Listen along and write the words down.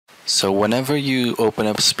So whenever you open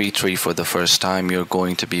up SpeedTree for the first time, you're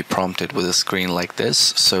going to be prompted with a screen like this.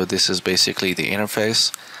 So this is basically the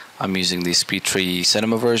interface. I'm using the SpeedTree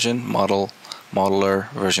Cinema version, Modeler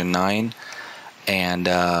version 9. And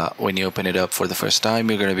when you open it up for the first time,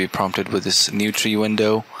 you're going to be prompted with this new tree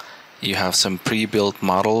window. You have some pre-built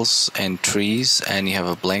models and trees, and you have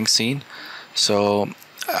a blank scene. So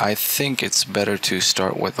I think it's better to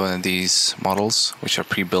start with one of these models which are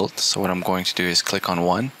pre-built. So what I'm going to do is click on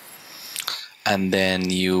one, and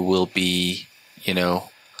then you will be,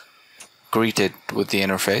 greeted with the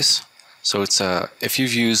interface. So it's if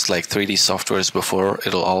you've used like 3D softwares before,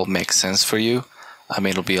 it'll all make sense for you. I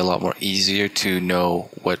mean, it'll be a lot more easier to know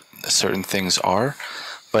what certain things are.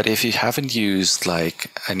 But if you haven't used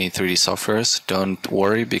like any 3D softwares, don't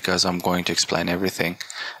worry, because I'm going to explain everything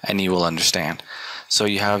and you will understand. So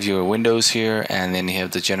you have your windows here, and then you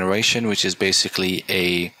have the generation, which is basically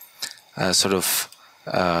a sort of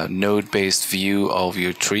node-based view of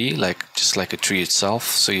your tree, just like a tree itself.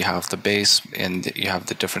 So you have the base and you have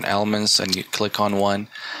the different elements, and you click on one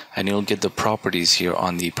and you'll get the properties here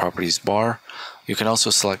on the properties bar. You can also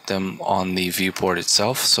select them on the viewport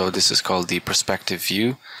itself. So this is called the perspective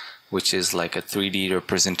view, which is like a 3D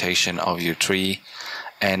representation of your tree.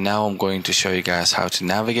 And now I'm going to show you guys how to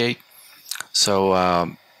navigate.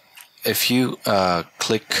 So if you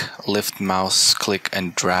lift mouse, click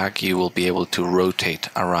and drag, you will be able to rotate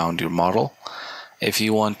around your model. If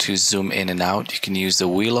you want to zoom in and out, you can use the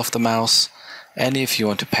wheel of the mouse. And if you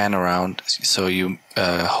want to pan around, so you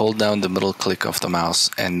hold down the middle click of the mouse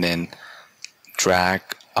and then drag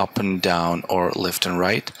up and down or left and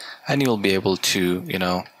right, and you'll be able to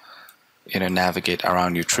navigate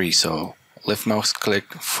around your tree. So left mouse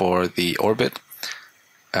click for the orbit,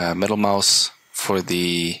 middle mouse for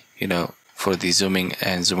the for the zooming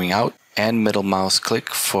and zooming out, and middle mouse click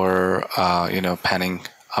for panning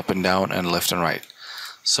up and down and left and right.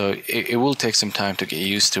 So it will take some time to get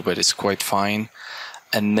used to, but it's quite fine.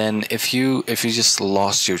 And then if you just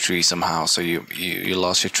lost your tree somehow, so you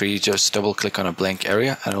lost your tree, just double click on a blank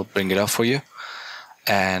area and it'll bring it up for you.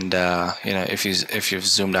 And if you've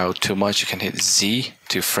zoomed out too much, you can hit Z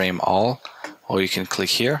to frame all, or you can click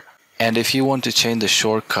here. And if you want to change the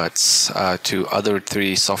shortcuts to other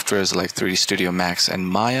 3D softwares like 3D Studio Max and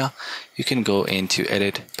Maya, you can go into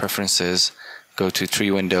Edit, Preferences, go to Tree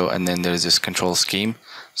Window, and then there's this Control Scheme.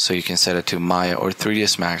 So you can set it to Maya or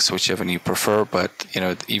 3ds Max, whichever you prefer, but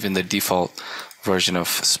even the default version of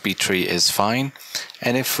SpeedTree is fine.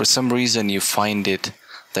 And if for some reason you find it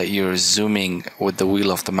that your zooming with the wheel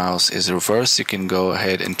of the mouse is reversed, you can go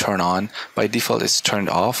ahead and turn on. By default it's turned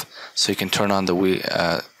off, so you can turn on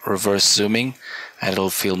the reverse zooming and it'll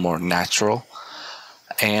feel more natural.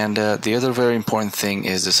 And the other very important thing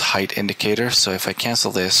is this height indicator. So if I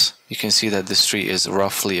cancel this, you can see that this tree is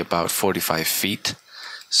roughly about 45 feet.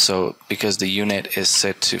 So because the unit is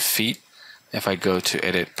set to feet, if I go to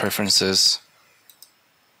Edit, Preferences,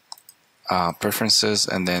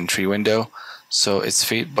 and then Tree Window, so it's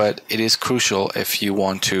feet. But it is crucial if you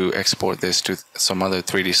want to export this to some other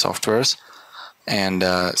 3D softwares, and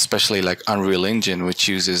especially like Unreal Engine, which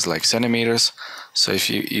uses like centimeters. So if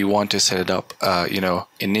you want to set it up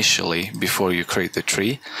initially before you create the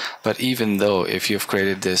tree. But even though if you've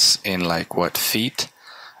created this in feet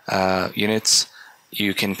units,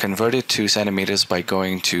 you can convert it to centimeters by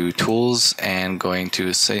going to Tools and going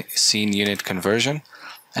to Scene Unit Conversion,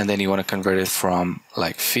 and then you want to convert it from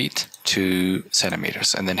feet to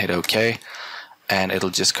centimeters, and then hit OK, and it'll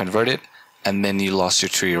just convert it. And then you lost your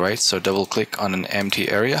tree, right? So double click on an empty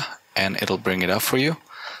area and it'll bring it up for you.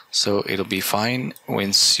 So it'll be fine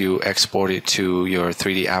once you export it to your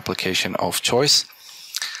 3D application of choice.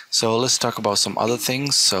 So let's talk about some other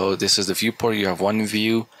things. So this is the viewport. You have one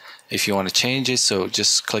view. If you want to change it, so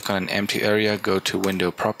just click on an empty area, go to Window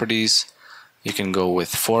Properties. You can go with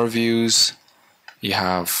 4 views. You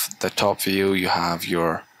have the top view, you have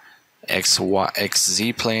your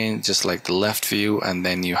XZ plane, just like the left view, and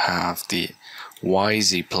then you have the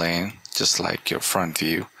YZ plane, just like your front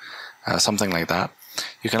view, something like that.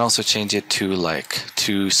 You can also change it to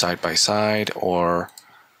 2 side by side, or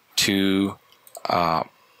 2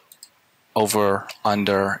 over,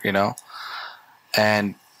 under,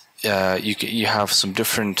 and you have some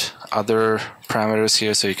different other parameters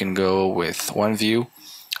here. So you can go with 1 view,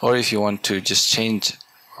 or if you want to just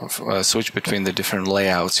switch between the different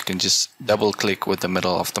layouts, you can just double click with the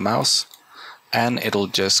middle of the mouse and it'll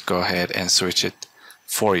just go ahead and switch it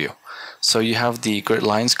for you. So you have the grid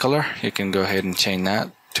lines color. You can go ahead and change that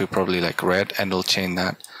to probably red, and it'll change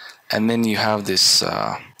that. And then you have this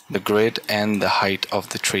the grid and the height of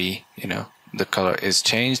the tree, the color is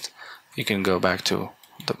changed. You can go back to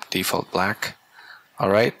the default black. All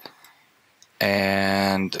right,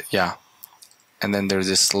 and yeah, and then there's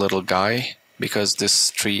this little guy, because this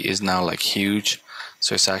tree is now like huge,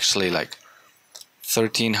 so it's actually like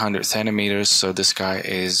 1300 centimeters, so this guy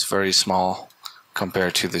is very small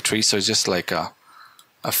compared to the tree. So it's just like a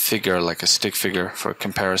figure, like a stick figure for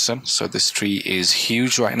comparison. So this tree is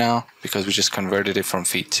huge right now because we just converted it from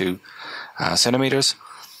feet to centimeters.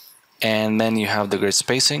 And then you have the grid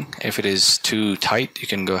spacing. If it is too tight, you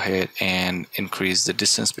can go ahead and increase the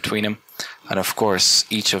distance between them. And of course,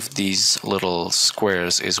 each of these little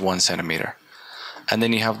squares is 1 centimeter. And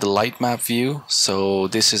then you have the light map view. So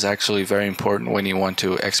this is actually very important when you want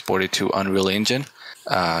to export it to Unreal Engine.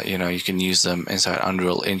 You know, you can use them inside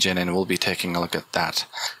Unreal Engine, and we'll be taking a look at that,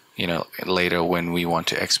 you know, later when we want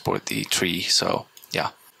to export the tree. So yeah.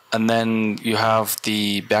 And then you have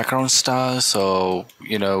the background style. So,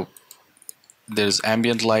 you know, there's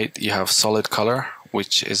ambient light, you have solid color,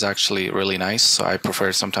 which is actually really nice. So I prefer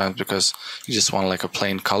it sometimes because you just want like a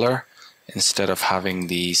plain color instead of having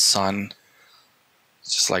the sun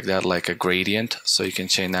just like that, like a gradient. So you can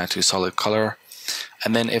change that to solid color.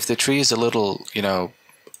 And then if the tree is a little, you know,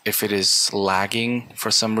 if it is lagging for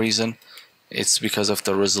some reason, it's because of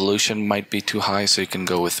the resolution might be too high. So you can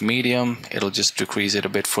go with medium, it'll just decrease it a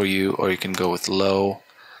bit for you, or you can go with low.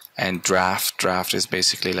 And draft is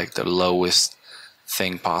basically like the lowest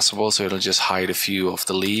thing possible, so it'll just hide a few of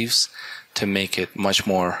the leaves to make it much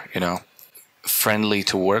more, you know, friendly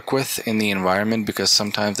to work with in the environment, because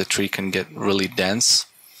sometimes the tree can get really dense.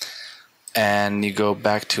 And you go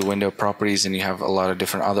back to window properties and you have a lot of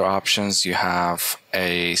different other options. You have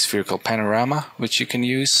a spherical panorama which you can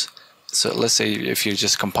use. So let's say if you're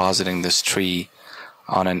just compositing this tree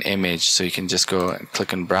on an image, so you can just go and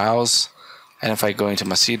click and browse. And if I go into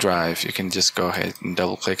my C drive, you can just go ahead and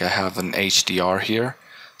double click. I have an HDR here,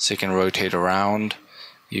 so you can rotate around.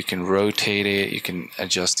 You can rotate it, you can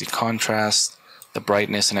adjust the contrast, the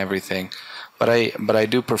brightness and everything. But I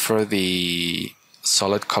do prefer the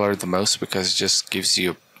solid color the most, because it just gives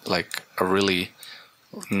you like a really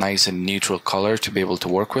nice and neutral color to be able to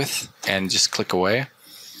work with. And just click away.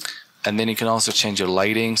 And then you can also change your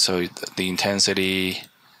lighting, so the intensity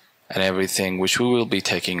and everything, which we will be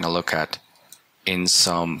taking a look at in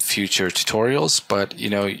some future tutorials. But you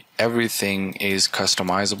know, everything is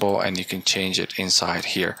customizable and you can change it inside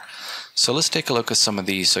here. So let's take a look at some of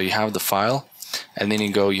these. So you have the file, and then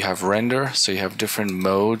you have render. So you have different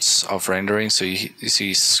modes of rendering. So you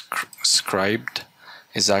see scribed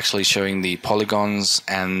is actually showing the polygons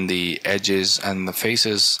and the edges and the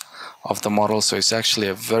faces of the model. So it's actually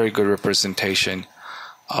a very good representation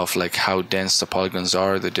of like how dense the polygons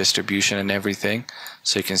are, the distribution and everything.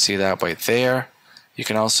 So you can see that right there. You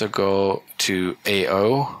can also go to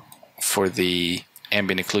AO for the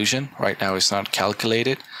ambient occlusion. Right now it's not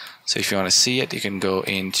calculated. So if you want to see it, you can go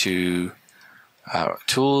into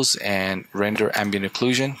tools and render ambient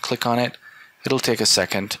occlusion, click on it. It'll take a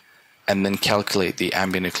second and then calculate the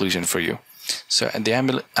ambient occlusion for you. So and the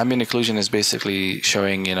ambient occlusion is basically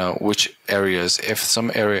showing, you know, which areas, if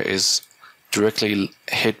some area is directly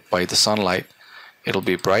hit by the sunlight, it'll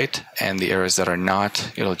be bright, and the areas that are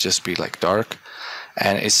not, it'll just be like dark.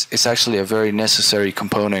 And it's actually a very necessary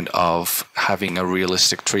component of having a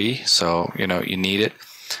realistic tree, so you know you need it.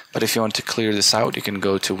 But if you want to clear this out, you can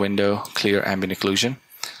go to Window, Clear Ambient Occlusion,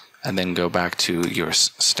 and then go back to your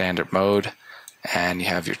standard mode, and you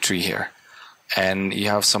have your tree here. And you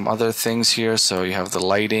have some other things here. So you have the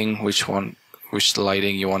lighting, which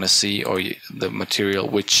lighting you want to see, or the material,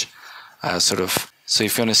 which so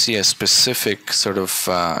if you want to see a specific sort of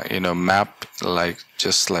you know, map, like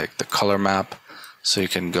just like the color map, so you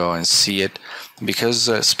can go and see it. Because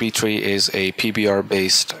SpeedTree is a PBR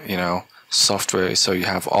based, you know, software, so you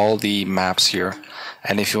have all the maps here.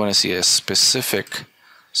 And if you want to see a specific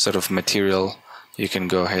sort of material, you can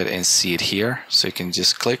go ahead and see it here. So you can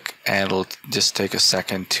just click, and it'll just take a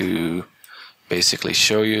second to basically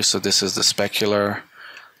show you. So this is the specular,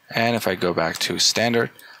 and if I go back to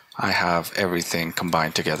standard, I have everything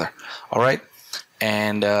combined together. All right.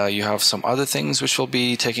 And you have some other things which we'll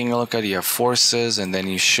be taking a look at. You have forces, and then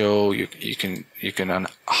you can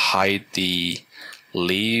hide the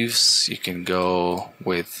leaves. You can go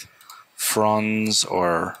with fronds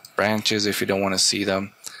or branches if you don't want to see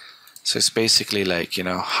them. So it's basically like, you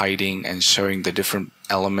know, hiding and showing the different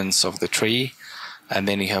elements of the tree. And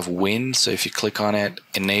then you have wind. So if you click on it,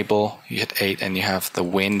 enable, you hit 8, and you have the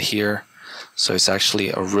wind here. So it's actually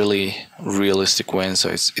a really realistic wind. So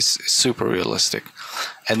it's super realistic.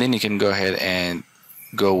 And then you can go ahead and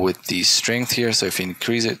go with the strength here. So if you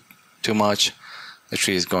increase it too much, the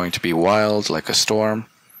tree is going to be wild like a storm.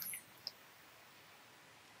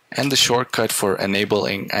 And the shortcut for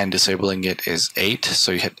enabling and disabling it is 8.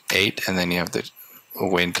 So you hit 8 and then you have the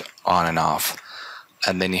wind on and off.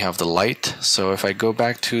 And then you have the light. So if I go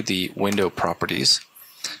back to the window properties,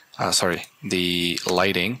 the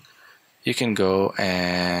lighting, you can go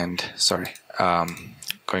and,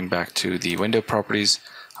 going back to the window properties,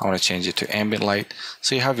 I want to change it to ambient light.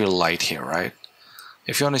 So you have your light here, right?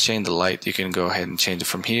 If you want to change the light, you can go ahead and change it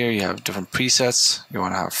from here. You have different presets. You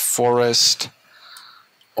want to have forest,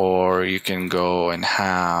 or you can go and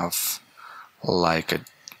have like a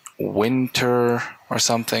winter or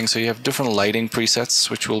something. So you have different lighting presets,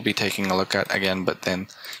 which we'll be taking a look at again, but then,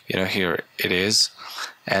 you know, here it is.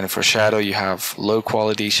 And for shadow, you have low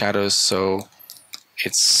quality shadows. So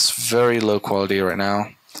it's very low quality right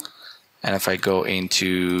now. And if I go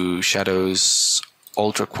into shadows,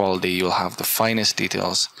 ultra quality, you'll have the finest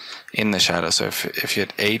details in the shadow. So if you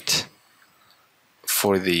hit 8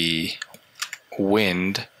 for the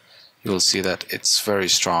wind, you'll see that it's very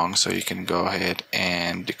strong. So you can go ahead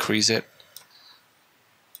and decrease it.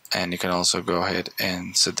 And you can also go ahead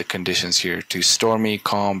and set the conditions here to stormy,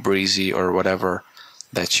 calm, breezy, or whatever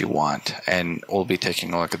that you want. And we'll be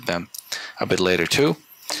taking a look at them a bit later too.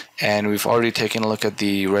 And we've already taken a look at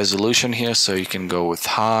the resolution here, so you can go with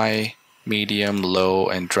high, medium, low,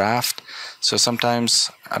 and draft. So sometimes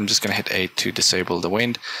I'm just going to hit 8 to disable the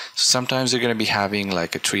wind. So sometimes you're going to be having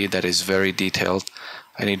like a tree that is very detailed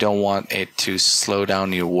and you don't want it to slow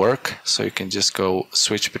down your work, so you can just go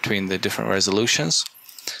switch between the different resolutions.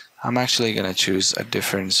 I'm actually going to choose a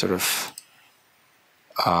different sort of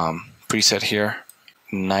preset here: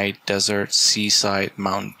 night, desert, seaside,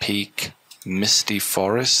 mountain peak, misty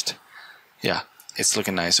forest. Yeah, it's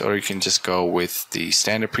looking nice. Or you can just go with the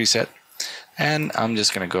standard preset. And I'm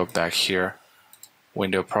just going to go back here,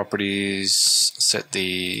 window properties, set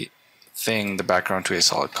the background to a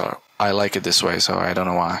solid color. I like it this way, so I don't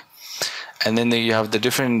know why. And then you have the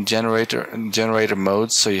different generator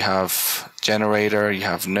modes. So you have generator, you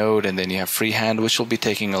have node, and then you have freehand, which we'll be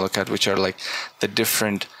taking a look at, which are like the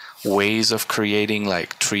different ways of creating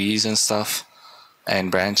like trees and stuff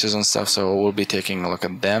and branches and stuff. So we'll be taking a look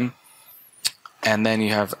at them. And then you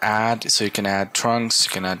have add, so you can add trunks,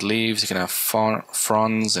 you can add leaves, you can have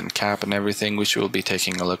fronds and cap and everything, which we'll be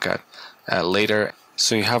taking a look at later.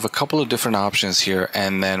 So you have a couple of different options here,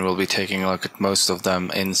 and then we'll be taking a look at most of them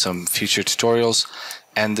in some future tutorials.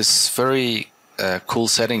 And this very cool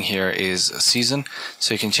setting here is a season.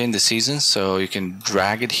 So you can change the season, so you can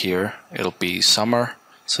drag it here. It'll be summer,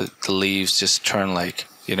 so the leaves just turn like,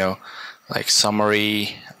 you know, like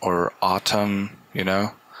summery, or autumn, you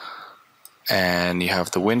know. And you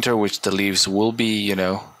have the winter, which the leaves will be, you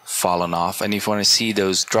know, fallen off. And if you want to see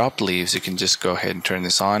those dropped leaves, you can just go ahead and turn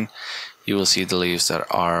this on. You will see the leaves that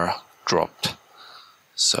are dropped.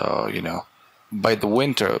 So, you know, by the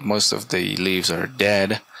winter, most of the leaves are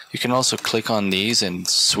dead. You can also click on these and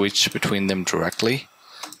switch between them directly.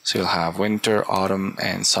 So you'll have winter, autumn,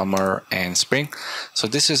 and summer, and spring. So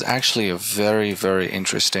this is actually a very, very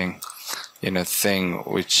interesting, you know, thing,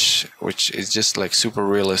 which is just like super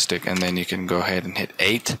realistic. And then you can go ahead and hit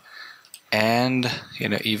 8, and you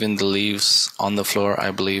know, even the leaves on the floor,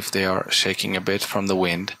 I believe they are shaking a bit from the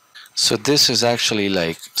wind. So this is actually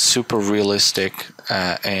like super realistic,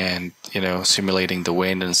 and you know, simulating the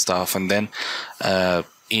wind and stuff. And then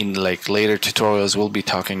in like later tutorials, we'll be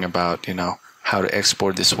talking about, you know, how to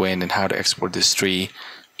export this wind and how to export this tree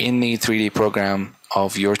in the 3D program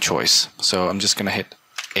of your choice. So I'm just gonna hit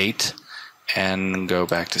 8 and go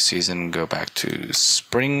back to season, go back to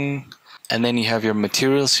spring. And then you have your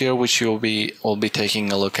materials here, which we'll be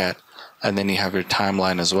taking a look at. And then you have your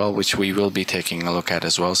timeline as well, which we will be taking a look at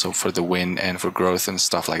as well. So for the wind and for growth and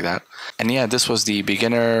stuff like that. And yeah, this was the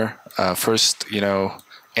beginner first, you know,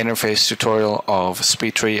 interface tutorial of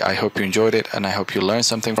SpeedTree. I hope you enjoyed it, and I hope you learned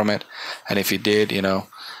something from it. And if you did, you know,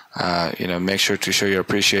 make sure to show your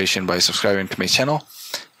appreciation by subscribing to my channel.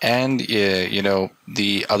 And you know,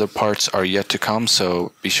 the other parts are yet to come,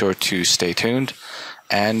 so be sure to stay tuned,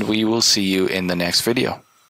 and we will see you in the next video.